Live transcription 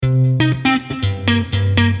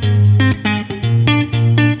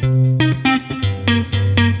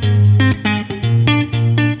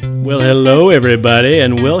Hello, everybody,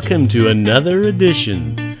 and welcome to another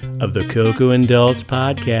edition of the Coco and Dolls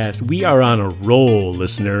podcast. We are on a roll,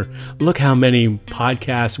 listener. Look how many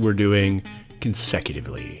podcasts we're doing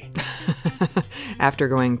consecutively. After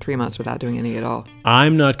going 3 months without doing any at all.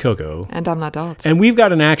 I'm not Coco. And I'm not Dolls. And we've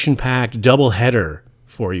got an action-packed double header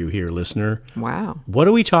for you here, listener. Wow. What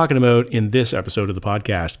are we talking about in this episode of the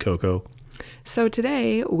podcast, Coco? So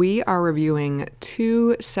today we are reviewing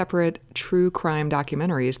two separate true crime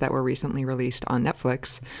documentaries that were recently released on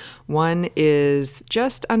Netflix. One is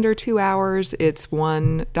just under 2 hours. It's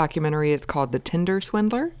one documentary. It's called The Tinder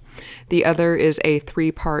Swindler. The other is a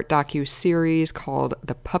 3-part docu-series called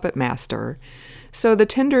The Puppet Master. So The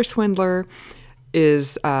Tinder Swindler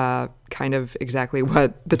is kind of exactly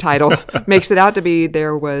what the title makes it out to be.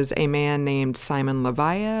 There was a man named Simon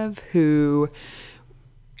Leviev who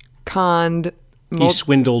conned... He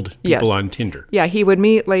swindled people on Tinder. Yeah, he would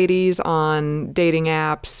meet ladies on dating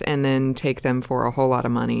apps and then take them for a whole lot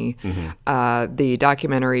of money. Mm-hmm. The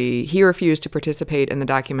documentary, he refused to participate in the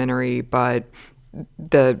documentary, but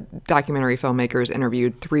the documentary filmmakers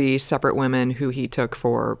interviewed 3 separate women who he took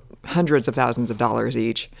for hundreds of thousands of dollars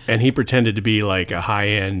each. And he pretended to be like a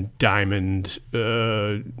high-end diamond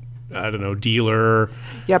dealer.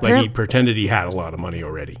 Yeah, he pretended he had a lot of money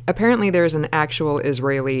already. Apparently there's an actual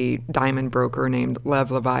Israeli diamond broker named Lev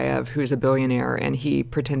Leviev who's a billionaire, and he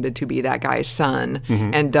pretended to be that guy's son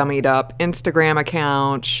and dummied up Instagram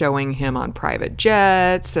accounts showing him on private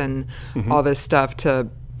jets and all this stuff to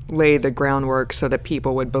lay the groundwork so that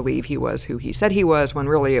people would believe he was who he said he was, when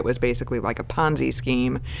really it was basically like a Ponzi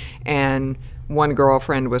scheme. And one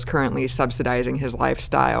girlfriend was currently subsidizing his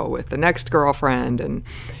lifestyle with the next girlfriend, and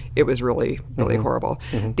it was really, really horrible.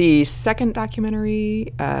 The second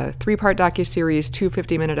documentary, 3-part docuseries, 2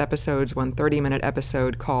 50-minute episodes, 1 30-minute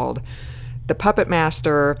episode called The Puppet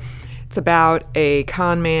Master. It's about a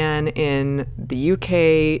con man in the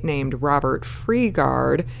UK named Robert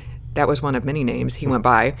Freegard. That was one of many names he went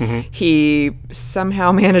by. He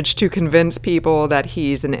somehow managed to convince people that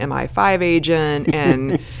he's an MI5 agent,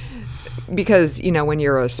 and because, you know, when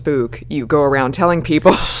you're a spook, you go around telling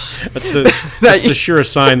people. That's the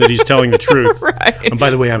surest sign that he's telling the truth. Right. And by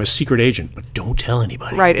the way, I'm a secret agent, but don't tell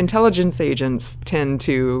anybody. Right. Intelligence agents tend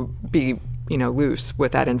to be, loose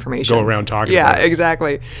with that information. Go around talking about it. Yeah,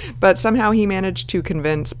 exactly. But somehow he managed to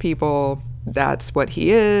convince people that's what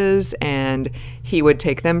he is, and he would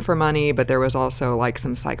take them for money, but there was also like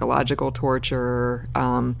some psychological torture.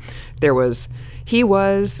 He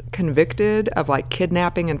was convicted of like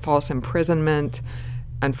kidnapping and false imprisonment.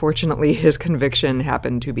 Unfortunately, his conviction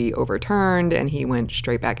happened to be overturned, and he went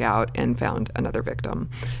straight back out and found another victim.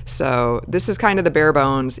 So this is kind of the bare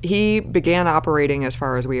bones. He began operating, as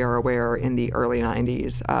far as we are aware, in the early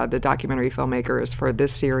 90s. The documentary filmmakers for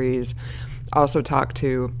this series also talked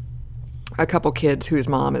to a couple kids whose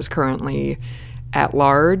mom is currently at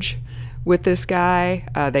large with this guy.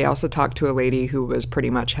 They also talked to a lady who was pretty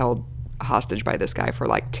much held hostage by this guy for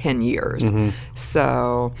like 10 years.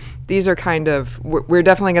 So these are kind of, we're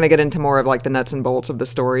definitely going to get into more of like the nuts and bolts of the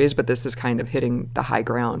stories, but this is kind of hitting the high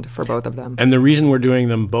ground for both of them. And the reason we're doing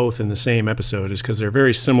them both in the same episode is because they're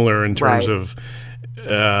very similar in terms of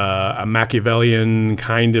a Machiavellian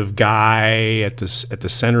kind of guy at the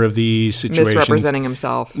center of these situations.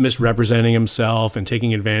 Misrepresenting himself and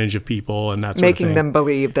taking advantage of people and that sort of thing. Making them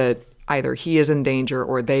believe that either he is in danger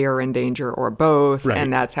or they are in danger or both,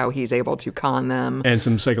 and that's how he's able to con them. And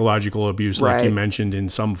some psychological abuse, like you mentioned, in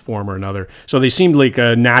some form or another. So they seemed like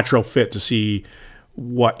a natural fit to see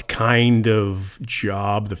what kind of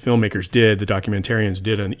job the filmmakers did, the documentarians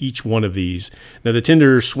did on each one of these. Now, The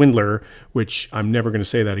Tinder Swindler, which I'm never going to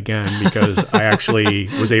say that again because I actually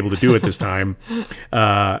was able to do it this time,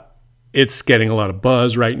 it's getting a lot of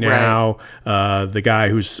buzz right now. The guy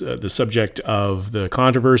who's the subject of the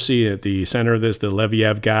controversy at the center of this, the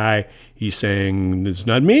Leviev guy, he's saying, "It's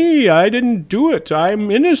not me. I didn't do it.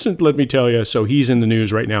 I'm innocent, let me tell you." So he's in the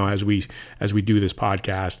news right now as we do this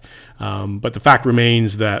podcast. But the fact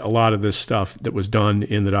remains that a lot of this stuff that was done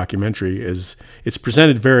in the documentary it's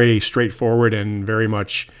presented very straightforward and very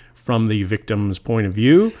much from the victim's point of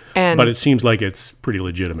view. But it seems like it's pretty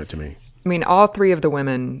legitimate to me. I mean, all 3 of the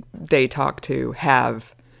women they talk to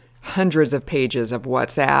have hundreds of pages of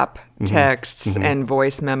WhatsApp texts and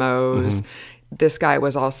voice memos. This guy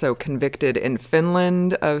was also convicted in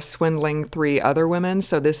Finland of swindling 3 other women.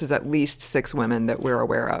 So this is at least 6 women that we're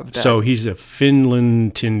aware of. So he's a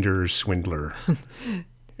Finland Tinder swindler.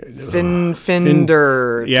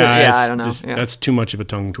 Finder. I don't know. That's too much of a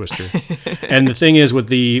tongue twister. And the thing is, with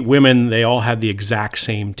the women, they all had the exact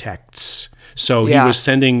same texts. So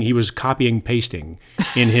he was copying, pasting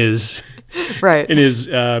in his right. in his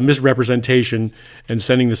misrepresentation and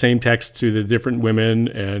sending the same text to the different women,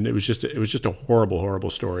 and it was just a horrible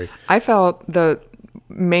story. I felt the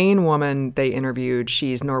main woman they interviewed,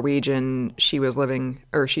 she's Norwegian. She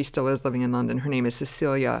still is living in London. Her name is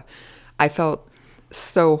Cecilia. I felt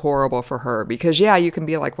so horrible for her because, you can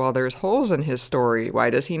be like, well, there's holes in his story. Why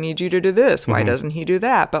does he need you to do this? Why doesn't he do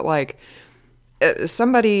that? But like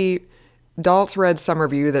Daltz read some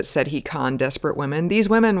review that said he conned desperate women. These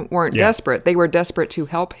women weren't desperate. They were desperate to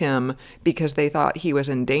help him because they thought he was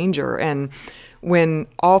in danger. And when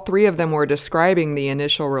all three of them were describing the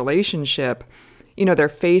initial relationship, their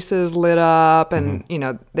faces lit up and,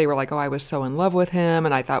 they were like, oh, I was so in love with him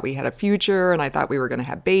and I thought we had a future and I thought we were going to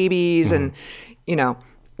have babies. And,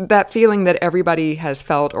 that feeling that everybody has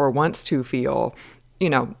felt or wants to feel,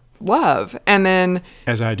 love. And then...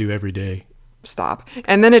 As I do every day. Stop.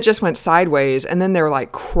 And then it just went sideways and then they're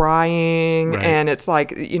like crying and it's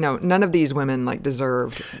like, none of these women like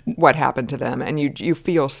deserved what happened to them. And you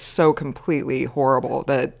feel so completely horrible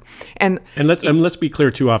that, and let's be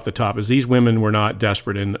clear too off the top is these women were not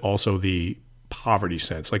desperate in also the poverty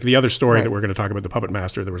sense. Like the other story that we're going to talk about, the Puppet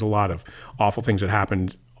Master, there was a lot of awful things that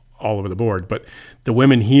happened all over the board, but the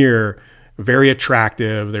women here, very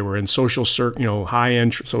attractive. They were in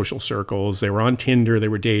high-end social circles. They were on Tinder. They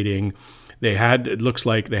were dating. It looks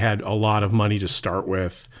like they had a lot of money to start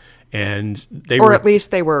with, and at least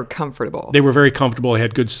they were comfortable. They were very comfortable. They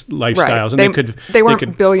had good lifestyles, and they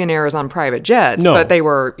weren't billionaires on private jets, but they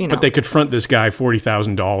were, But they could front this guy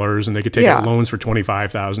 $40,000, and they could take out loans for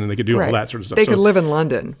 $25,000, and they could do all that sort of stuff. They could live in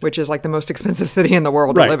London, which is like the most expensive city in the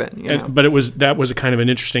world to live in. But that was a kind of an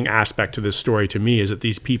interesting aspect to this story to me, is that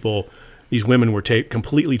these women were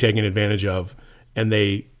completely taken advantage of, and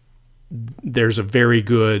there's a very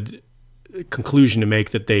good conclusion to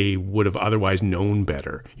make that they would have otherwise known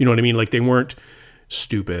better. You know what I mean? Like they weren't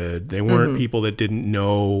stupid. They weren't people that didn't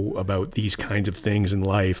know about these kinds of things in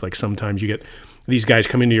life. Like sometimes you get these guys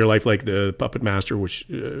come into your life like the Puppet Master, which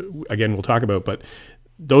again, we'll talk about, but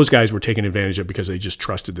those guys were taken advantage of because they just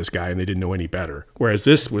trusted this guy and they didn't know any better. Whereas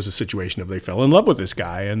this was a situation of they fell in love with this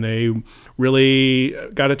guy and they really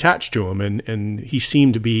got attached to him and he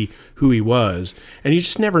seemed to be who he was. And you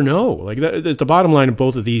just never know. Like the bottom line of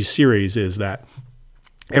both of these series is that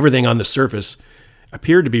everything on the surface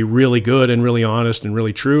appeared to be really good and really honest and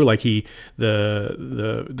really true. Like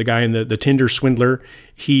the guy in the Tinder swindler,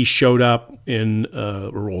 he showed up in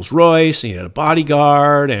a Rolls Royce, and he had a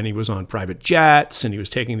bodyguard, and he was on private jets, and he was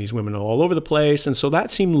taking these women all over the place. And so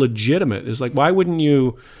that seemed legitimate. It's like, why wouldn't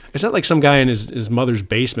you? It's not like some guy in his mother's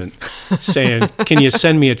basement saying, "Can you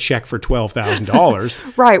send me a check for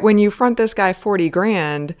 $12,000?" Right. When you front this guy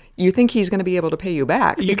 $40,000, you think he's going to be able to pay you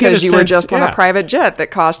back because you were just on a private jet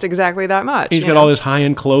that cost exactly that much. He's got all this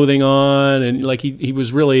high-end clothing on, and like he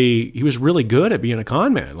was really good at being a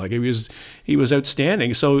con man. Like he was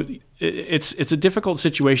outstanding. So it's a difficult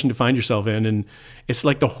situation to find yourself in, and it's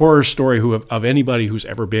like the horror story of anybody who's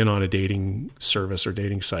ever been on a dating service or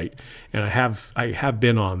dating site. And I have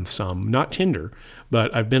been on some, not Tinder,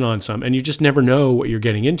 but I've been on some, and you just never know what you're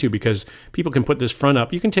getting into because people can put this front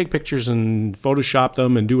up. You can take pictures and Photoshop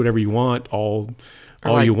them and do whatever you want all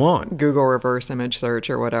you want. Google reverse image search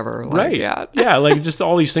or whatever. Right. Yeah. Like just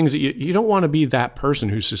all these things that you don't want to be that person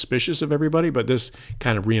who's suspicious of everybody, but this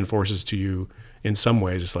kind of reinforces to you in some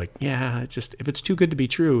ways. It's like, yeah, it's just, if it's too good to be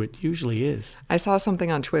true, it usually is. I saw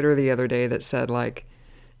something on Twitter the other day that said like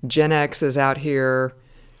Gen X is out here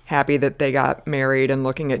happy that they got married and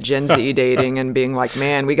looking at Gen Z dating and being like,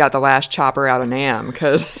 man, we got the last chopper out of Nam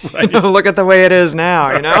because look at the way it is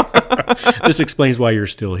now, This explains why you're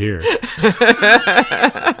still here.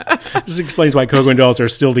 This explains why Coco and Daltz are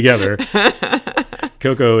still together.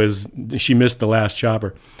 Coco she missed the last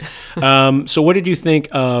chopper. So what did you think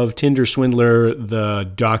of Tinder Swindler,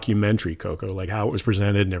 the documentary, Coco? Like how it was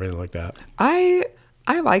presented and everything like that?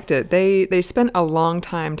 I liked it. They spent a long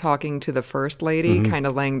time talking to the first lady, kind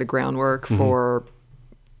of laying the groundwork for,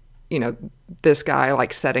 this guy,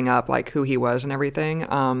 like setting up like who he was and everything.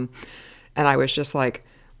 And I was just like,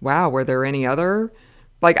 wow, were there any other?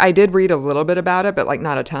 Like I did read a little bit about it, but like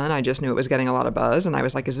not a ton. I just knew it was getting a lot of buzz. And I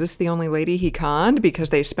was like, is this the only lady he conned? Because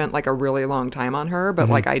they spent like a really long time on her, but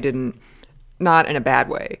like I didn't, not in a bad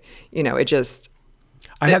way.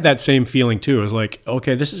 I had that same feeling too. It was like,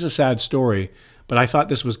 okay, this is a sad story, but I thought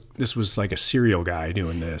this was like a serial guy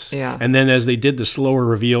doing this. Yeah. And then as they did the slower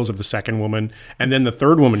reveals of the second woman, and then the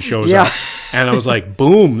third woman shows up, and I was like,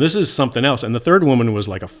 boom, this is something else. And the third woman was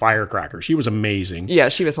like a firecracker. She was amazing. Yeah,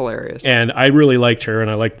 she was hilarious. And I really liked her,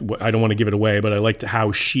 and I don't want to give it away, but I liked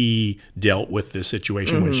how she dealt with this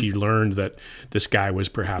situation when she learned that this guy was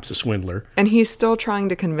perhaps a swindler. And he's still trying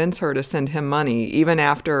to convince her to send him money, even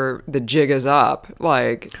after the jig is up.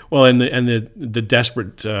 Like, well, and the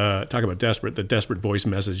desperate talk about desperate, the desperate voice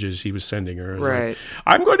messages he was sending her. Right. Like,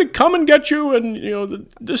 I'm going to come and get you, and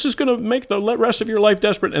this is going to make the rest of your life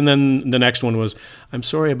desperate. And then the next one was, I'm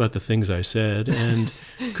sorry about the things I said, and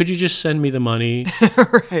could you just send me the money?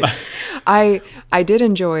 Right. I did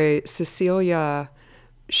enjoy Cecilia.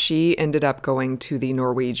 She ended up going to the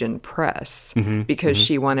Norwegian press because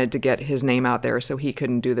she wanted to get his name out there so he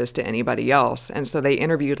couldn't do this to anybody else. And so they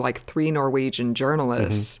interviewed like 3 Norwegian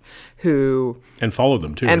journalists who... And followed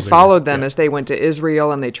them, too. And followed them as they went to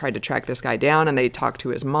Israel, and they tried to track this guy down, and they talked to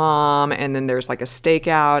his mom. And then there's like a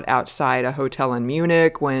stakeout outside a hotel in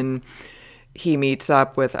Munich when he meets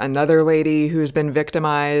up with another lady who's been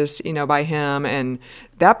victimized, by him. And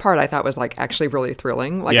that part I thought was like actually really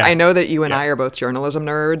thrilling. Like, I know that you and I are both journalism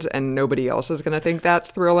nerds, and nobody else is going to think that's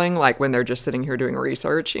thrilling, like when they're just sitting here doing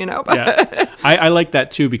research, But yeah. I like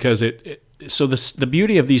that too, because so the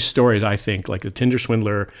beauty of these stories, I think, like the Tinder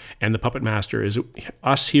Swindler and the Puppet Master, is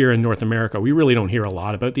us here in North America, we really don't hear a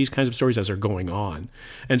lot about these kinds of stories as they're going on.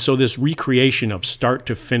 And so this recreation of start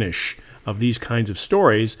to finish of these kinds of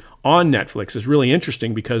stories on Netflix is really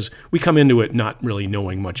interesting, because we come into it not really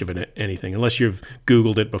knowing much of anything, unless you've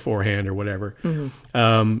Googled it beforehand or whatever.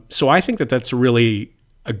 So I think that that's really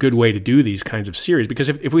a good way to do these kinds of series, because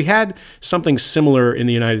if we had something similar in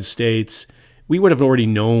the United States, we would have already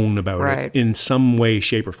known about it in some way,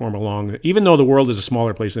 shape, or form along. Even though the world is a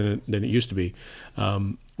smaller place than it used to be,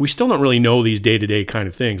 we still don't really know these day-to-day kind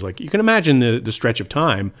of things. Like, you can imagine the stretch of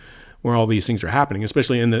time where all these things are happening,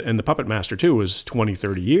 especially in the Puppet Master too, was 20,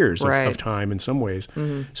 30 years of time in some ways.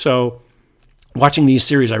 So watching these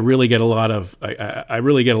series, I really get a lot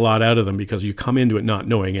out of them, because you come into it not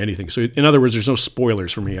knowing anything. So in other words, there's no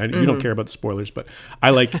spoilers for me. You don't care about the spoilers, but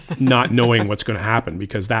I like not knowing what's going to happen,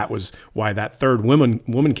 because that was why that third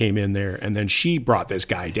woman came in there, and then she brought this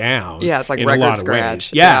guy down. Yeah, it's like in record a lot scratch.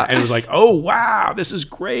 Of ways. Yeah, and it was like, oh wow, this is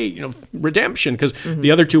great, redemption, because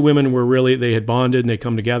the other 2 women were really, they had bonded and they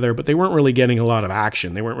come together, but they weren't really getting a lot of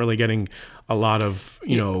action. They weren't really getting a lot of,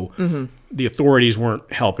 the authorities weren't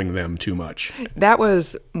helping them too much. That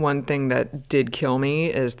was one thing that did kill me,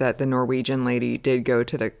 is that the Norwegian lady did go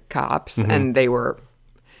to the cops, and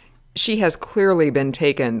she has clearly been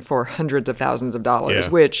taken for hundreds of thousands of dollars,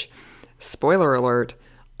 which, spoiler alert,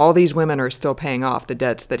 all these women are still paying off the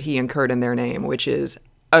debts that he incurred in their name, which is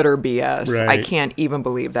utter BS. Right. I can't even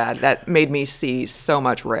believe that. That made me see so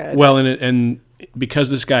much red. Well, and because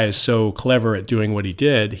this guy is so clever at doing what he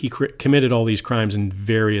did, he committed all these crimes in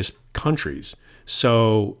various countries.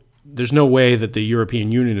 So there's no way that the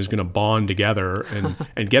European Union is going to bond together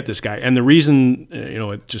and get this guy. And the reason,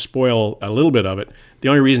 to spoil a little bit of it, the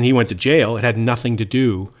only reason he went to jail, it had nothing to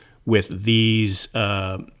do with these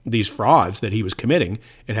frauds that he was committing.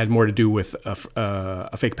 It had more to do with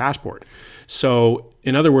a fake passport. So,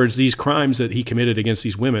 in other words, these crimes that he committed against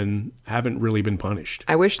these women haven't really been punished.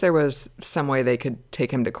 I wish there was some way they could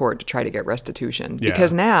take him to court to try to get restitution. Yeah.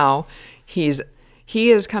 Because now he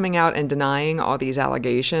is coming out and denying all these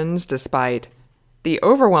allegations, despite the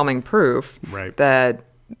overwhelming proof that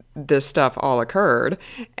this stuff all occurred.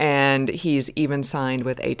 And he's even signed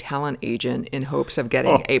with a talent agent in hopes of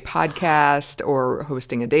getting a podcast or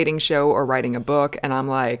hosting a dating show or writing a book. And I'm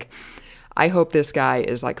like, I hope this guy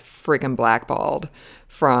is like freaking blackballed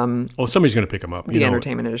from somebody's going to pick him up. The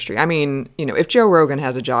entertainment industry. I mean, if Joe Rogan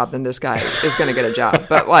has a job, then this guy is going to get a job.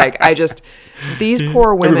 But these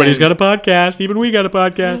poor women. Everybody's got a podcast. Even we got a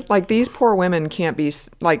podcast. Like, these poor women can't be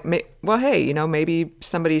like, well, hey, maybe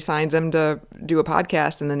somebody signs them to do a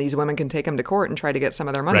podcast, and then these women can take them to court and try to get some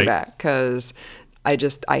of their money back. Because I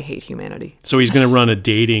hate humanity. So he's going to run a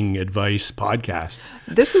dating advice podcast.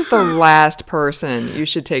 This is the last person you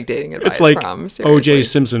should take dating advice from. It's like O.J.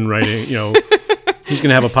 Simpson writing, he's going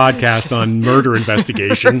to have a podcast on murder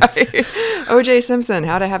investigation. Right. O.J. Simpson,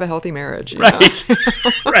 How to Have a Healthy Marriage. Right.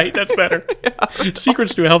 Right, that's better. Yeah.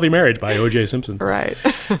 Secrets to a Healthy Marriage by O.J. Simpson. Right.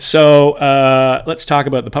 So let's talk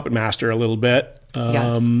about the Puppet Master a little bit.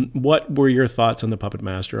 Yes. What were your thoughts on the Puppet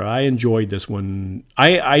Master? I enjoyed this one.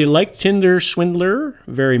 I liked Tinder Swindler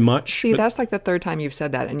very much. See, that's like the third time you've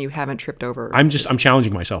said that, and you haven't tripped over. I'm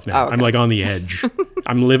challenging myself now. I'm like on the edge.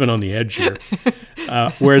 I'm living on the edge here.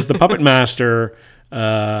 Whereas the Puppet Master,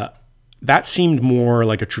 that seemed more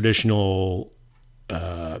like a traditional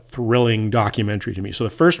thrilling documentary to me. So the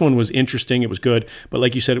first one was interesting. It was good. But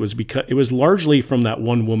like you said, it was largely from that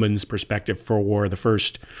one woman's perspective for the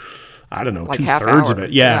first, I don't know, like 2/3 of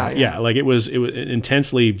it. Yeah. Yeah. Like it was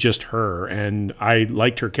intensely just her. And I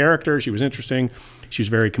liked her character. She was interesting. She was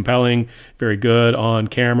very compelling, very good on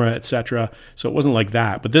camera, etc. So it wasn't like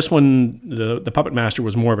that. But this one, the Puppet Master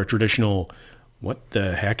was more of a traditional, what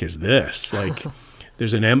the heck is this? Like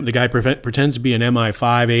there's the guy pretends to be an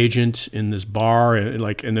MI5 agent in this bar, and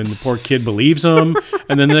then the poor kid believes him,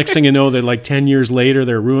 and then the next thing you know, they're like 10 years later,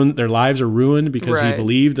 their lives are ruined because he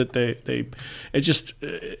believed that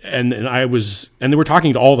and they were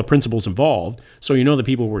talking to all the principals involved, so the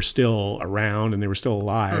people were still around and they were still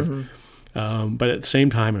alive. Mm-hmm. But at the same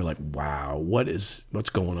time, you're like, wow, what's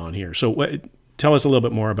going on here? So tell us a little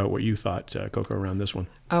bit more about what you thought, Coco, around this one.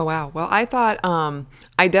 Oh, wow. Well, I thought,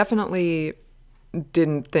 I definitely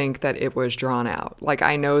didn't think that it was drawn out. Like,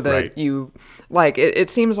 I know that it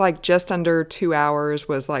seems like just under 2 hours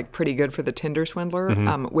was like pretty good for The Tinder Swindler,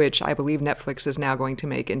 which I believe Netflix is now going to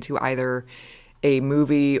make into either a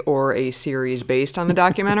movie or a series based on the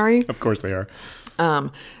documentary. Of course they are.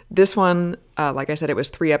 This one, like I said, it was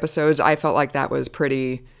 3 episodes. I felt like that was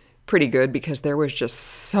pretty good because there was just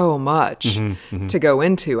so much to go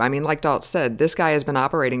into. I mean, like Dalt said, this guy has been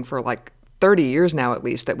operating for like 30 years now, at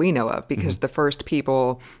least, that we know of, because the first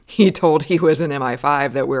people he told he was an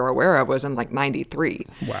MI5 that we're aware of was in like 93.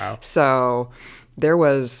 Wow. So there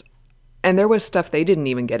was stuff they didn't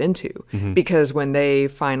even get into, because when they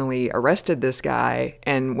finally arrested this guy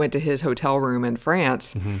and went to his hotel room in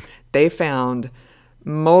France, they found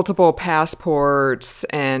multiple passports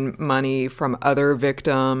and money from other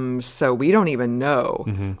victims. So we don't even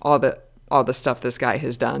know all the stuff this guy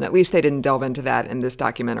has done. At least they didn't delve into that in this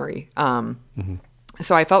documentary.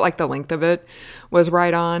 So I felt like the length of it was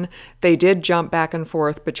right on. They did jump back and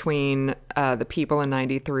forth between the people in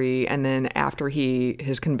 93, and then after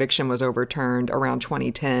his conviction was overturned around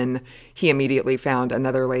 2010, he immediately found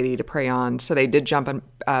another lady to prey on. So they did jump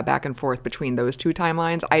back and forth between those two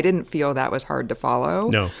timelines. I didn't feel that was hard to follow.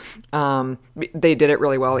 No. They did it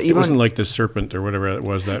really well. It wasn't like The Serpent or whatever it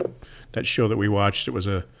was, that show that we watched. It was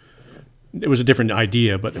a different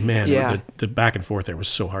idea, but man, the back and forth there was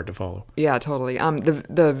so hard to follow. Yeah, totally.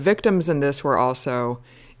 The victims in this were also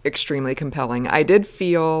extremely compelling. I did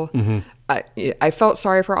feel, I felt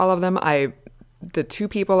sorry for all of them. The 2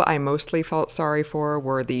 people I mostly felt sorry for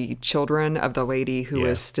were the children of the lady who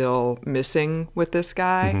is still missing with this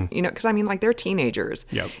guy. Because I mean, like, they're teenagers,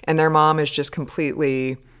 and their mom is just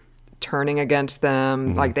completely turning against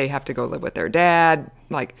them. Like, they have to go live with their dad.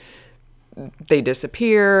 Like, they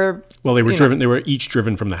disappear. Well, they were driven. They were each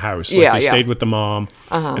driven from the house. Like they stayed with the mom,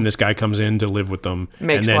 and this guy comes in to live with them.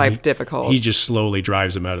 Makes life difficult. He just slowly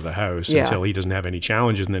drives them out of the house until he doesn't have any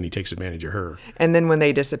challenges, and then he takes advantage of her. And then when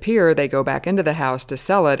they disappear, they go back into the house to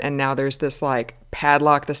sell it, and now there's this like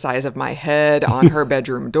padlock the size of my head on her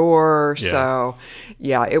bedroom door. So,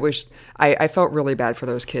 it was. I felt really bad for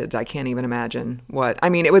those kids. I can't even imagine what. I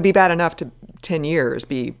mean, it would be bad enough to 10 years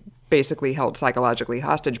be basically held psychologically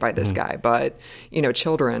hostage by this guy, but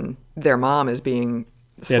children, their mom is being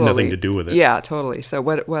they had nothing to do with it. Yeah, totally. So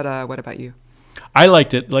what about you? I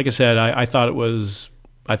liked it. Like I said, I thought it was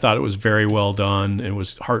very well done. It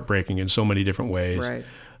was heartbreaking in so many different ways. Right.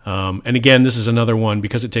 And again, this is another one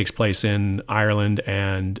because it takes place in Ireland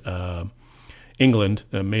and England,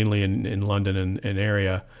 mainly in London and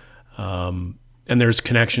area. And there's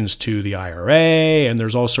connections to the IRA, and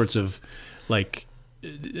there's all sorts of like.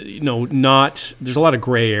 There's a lot of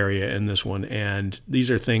gray area in this one, and these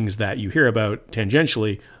are things that you hear about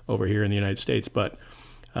tangentially over here in the United States, but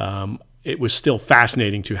it was still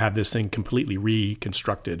fascinating to have this thing completely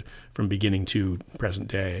reconstructed from beginning to present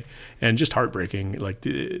day, and just heartbreaking. Like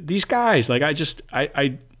these guys, like they're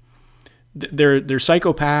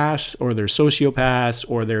psychopaths or they're sociopaths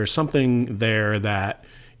or there's something there that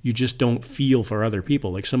you just don't feel for other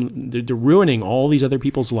people. Like they're ruining all these other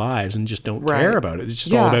people's lives and just don't care about it. It's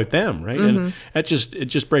just all about them, right? And it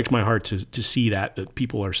just breaks my heart to see that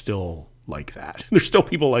people are still like that. There's still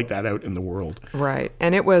people like that out in the world. Right.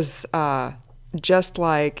 And it was just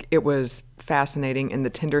like it was fascinating in The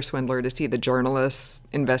Tinder Swindler to see the journalists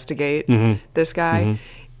investigate this guy.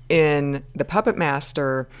 In The Puppet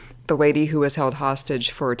Master, the lady who was held hostage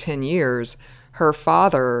for 10 years, her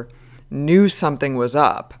father knew something was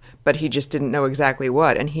up, but he just didn't know exactly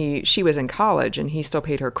what. And she was in college, and he still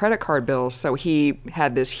paid her credit card bills, so he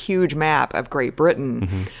had this huge map of Great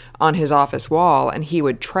Britain on his office wall, and he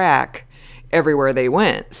would track everywhere they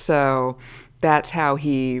went. So that's how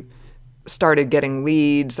he started getting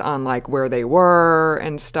leads on like where they were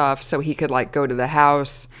and stuff, so he could like go to the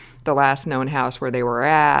house the last known house where they were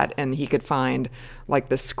at, and he could find like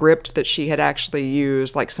the script that she had actually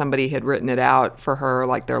used, like somebody had written it out for her,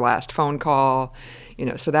 like their last phone call,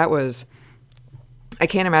 so that was, I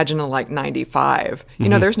can't imagine in like 95,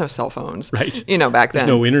 there's no cell phones, right? Back then. There's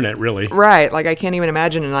no internet really. Right. Like I can't even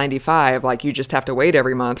imagine in 95, like you just have to wait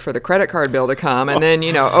every month for the credit card bill to come. And then,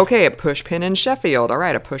 okay, a push pin in Sheffield. All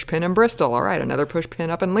right. A push pin in Bristol. All right. Another push pin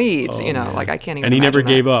up in Leeds, man. like I can't even And he never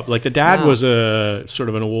gave that. up. Like the dad was a sort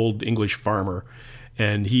of an old English farmer,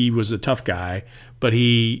 and he was a tough guy, but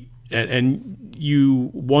and you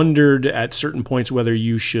wondered at certain points whether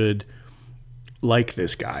you should like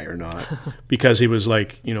this guy or not, because he was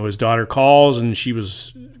like, his daughter calls and she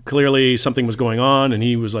was clearly something was going on, and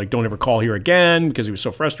he was like, don't ever call here again, because he was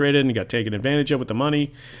so frustrated and he got taken advantage of with the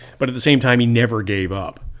money. But at the same time, he never gave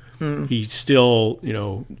up. He still,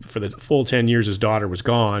 for the full 10 years his daughter was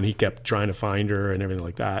gone, he kept trying to find her and everything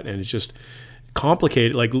like that. And it's just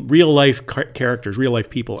complicated. Like real life characters, real life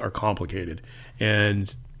people are complicated,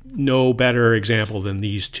 and no better example than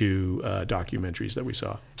these two documentaries that we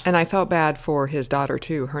saw. And I felt bad for his daughter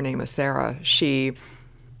too. Her name is Sarah. So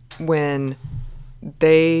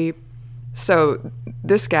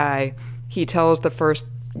this guy, he tells the first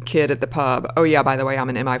kid at the pub, oh yeah, by the way, I'm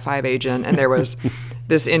an MI5 agent. And there was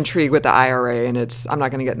this intrigue with the IRA, and I'm not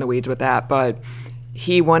going to get in the weeds with that, but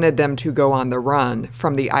he wanted them to go on the run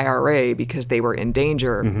from the IRA because they were in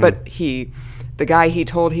danger. Mm-hmm. But the guy he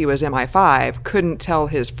told he was MI5 couldn't tell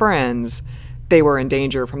his friends they were in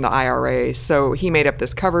danger from the IRA. So he made up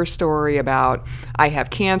this cover story about, I have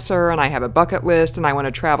cancer and I have a bucket list and I want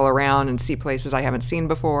to travel around and see places I haven't seen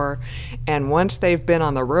before. And once they've been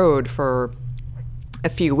on the road for a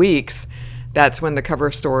few weeks, that's when the cover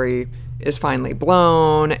story is finally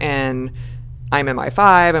blown, and I'm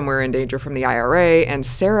MI5 and we're in danger from the IRA. And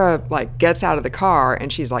Sarah like gets out of the car and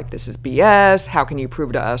she's like, this is BS. How can you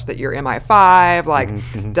prove to us that you're MI5? Like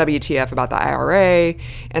WTF about the IRA?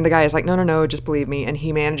 And the guy is like, no, just believe me. And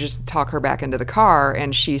he manages to talk her back into the car.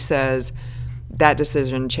 And she says, that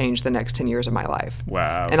decision changed the next 10 years of my life.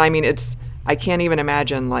 Wow. And I mean, I can't even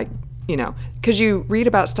imagine, like, because you read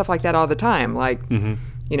about stuff like that all the time. Like,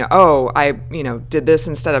 I did this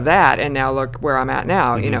instead of that, and now look where I'm at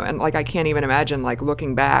now, and like I can't even imagine like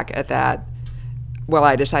looking back at that. Well,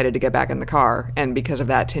 I decided to get back in the car, and because of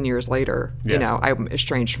that, 10 years later, I'm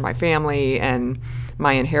estranged from my family, and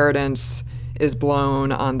my inheritance is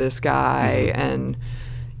blown on this guy, and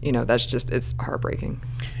that's just, it's heartbreaking.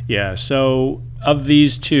 Yeah. So of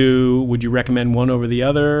these two, would you recommend one over the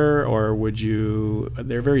other, or would you?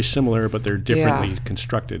 They're very similar, but they're differently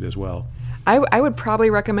constructed as well. I would probably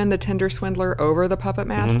recommend The Tinder Swindler over The Puppet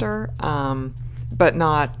Master, but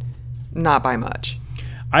not by much.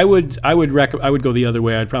 I would go the other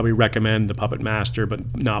way. I'd probably recommend The Puppet Master,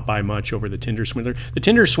 but not by much, over The Tinder Swindler. The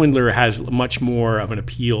Tinder Swindler has much more of an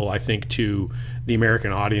appeal, I think, to the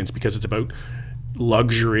American audience, because it's about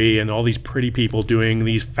luxury and all these pretty people doing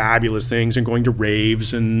these fabulous things and going to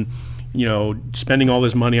raves and spending all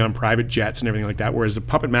this money on private jets and everything like that. Whereas The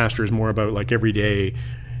Puppet Master is more about like everyday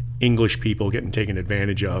English people getting taken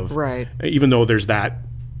advantage of. Right. Even though there's that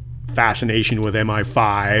fascination with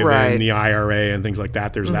MI5 and the IRA and things like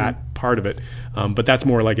that, there's that part of it. But that's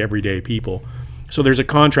more like everyday people. So there's a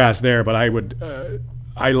contrast there, but I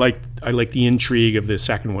like the intrigue of the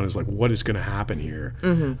second one, is like, what is going to happen here?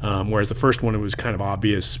 Whereas the first one, it was kind of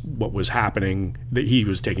obvious what was happening, that he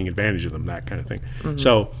was taking advantage of them, that kind of thing.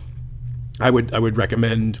 So I would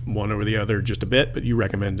recommend one over the other just a bit, but you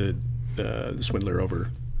recommended the Swindler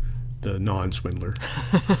over the non-Swindler.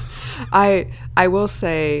 I will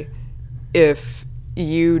say, if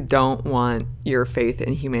you don't want your faith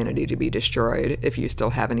in humanity to be destroyed, if you still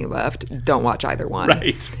have any left, don't watch either one.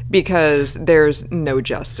 Right. Because there's no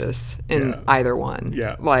justice in either one.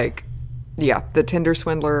 Yeah. Like, the Tinder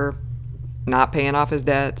Swindler not paying off his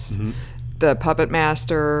debts. The Puppet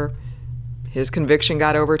Master, his conviction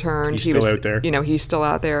got overturned. He's still out there. He's still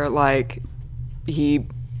out there. Like, he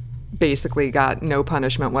basically got no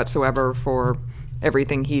punishment whatsoever for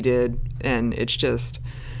everything he did, and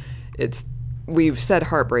we've said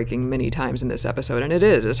heartbreaking many times in this episode, and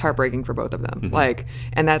it's heartbreaking for both of them. Like,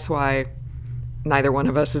 and that's why neither one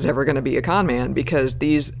of us is ever going to be a con man, because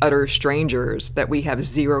these utter strangers that we have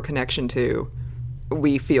zero connection to,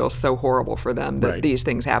 we feel so horrible for them that these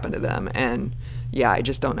things happen to them. And I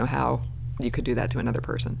just don't know how you could do that to another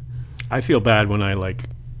person. I feel bad when I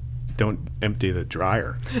don't empty the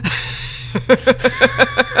dryer.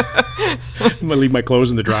 I'm gonna leave my clothes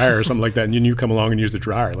in the dryer or something like that, and you come along and use the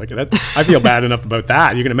dryer. Like that, I feel bad enough about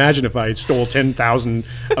that. You can imagine if I stole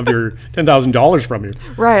 $10,000 from you.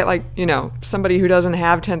 Right, like, somebody who doesn't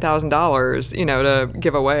have $10,000, to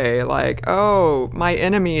give away. Like, oh, my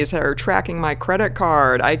enemies are tracking my credit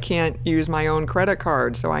card. I can't use my own credit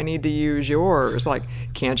card, so I need to use yours. Like,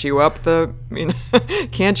 can't you up the limit?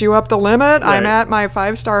 Right. I'm at my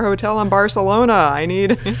 5-star hotel in Barcelona. I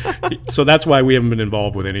need. So that's why we haven't been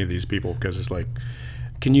involved with any of these people, because it's like,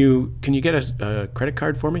 can you get a credit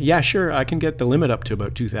card for me? Yeah, sure. I can get the limit up to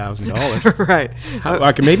about $2,000. Right.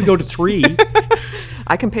 I can maybe go to 3.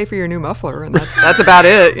 I can pay for your new muffler, and that's about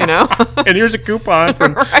it, And here's a coupon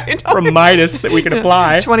from Midas that we can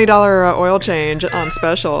apply. $20 oil change on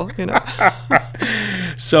special,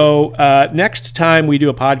 So next time we do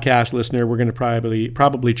a podcast, listener, we're going to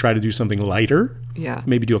probably try to do something lighter. Yeah.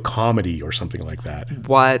 Maybe do a comedy or something like that.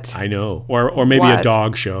 What? I know. Or maybe a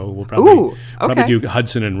dog show. We'll probably do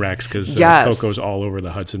Hudson and Rex, because Coco's all over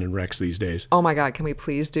the Hudson and Rex these days. Oh my God. Can we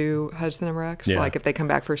please do Hudson and Rex? Yeah. Like if they come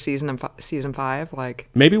back for season 5, like.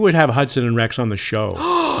 Maybe we'd have Hudson and Rex on the show.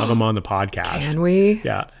 Have them on the podcast. Can we?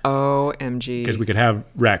 Yeah. OMG. Because we could have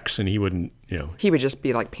Rex and he wouldn't, He would just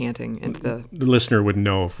be like panting into the listener wouldn't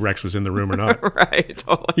know if Rex was in the room or not. Right,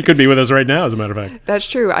 totally. He could be with us right now, as a matter of fact. That's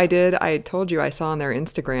true. I told you I saw on their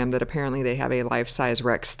Instagram that apparently they have a life-size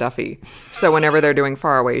Rex stuffy. So whenever they're doing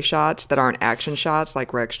faraway shots that aren't action shots,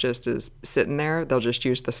 like Rex just is sitting there, they'll just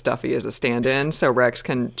use the stuffy as a stand-in so Rex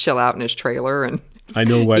can chill out in his trailer and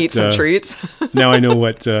eat some treats. Now I know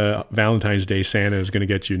what Valentine's Day Santa is going to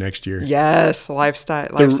get you next year. Yes,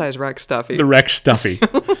 life-size Rex stuffy. The Rex stuffy.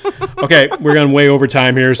 Okay, we're going way over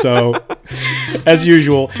time here, so as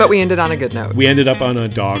usual. But we ended on a good note. We ended up on a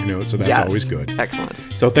dog note, so that's always good. Excellent.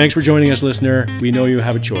 So thanks for joining us, listener. We know you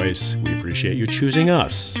have a choice. We appreciate you choosing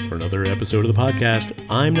us for another episode of the podcast.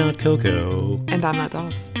 I'm not Coco. And I'm not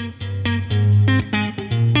Dolls.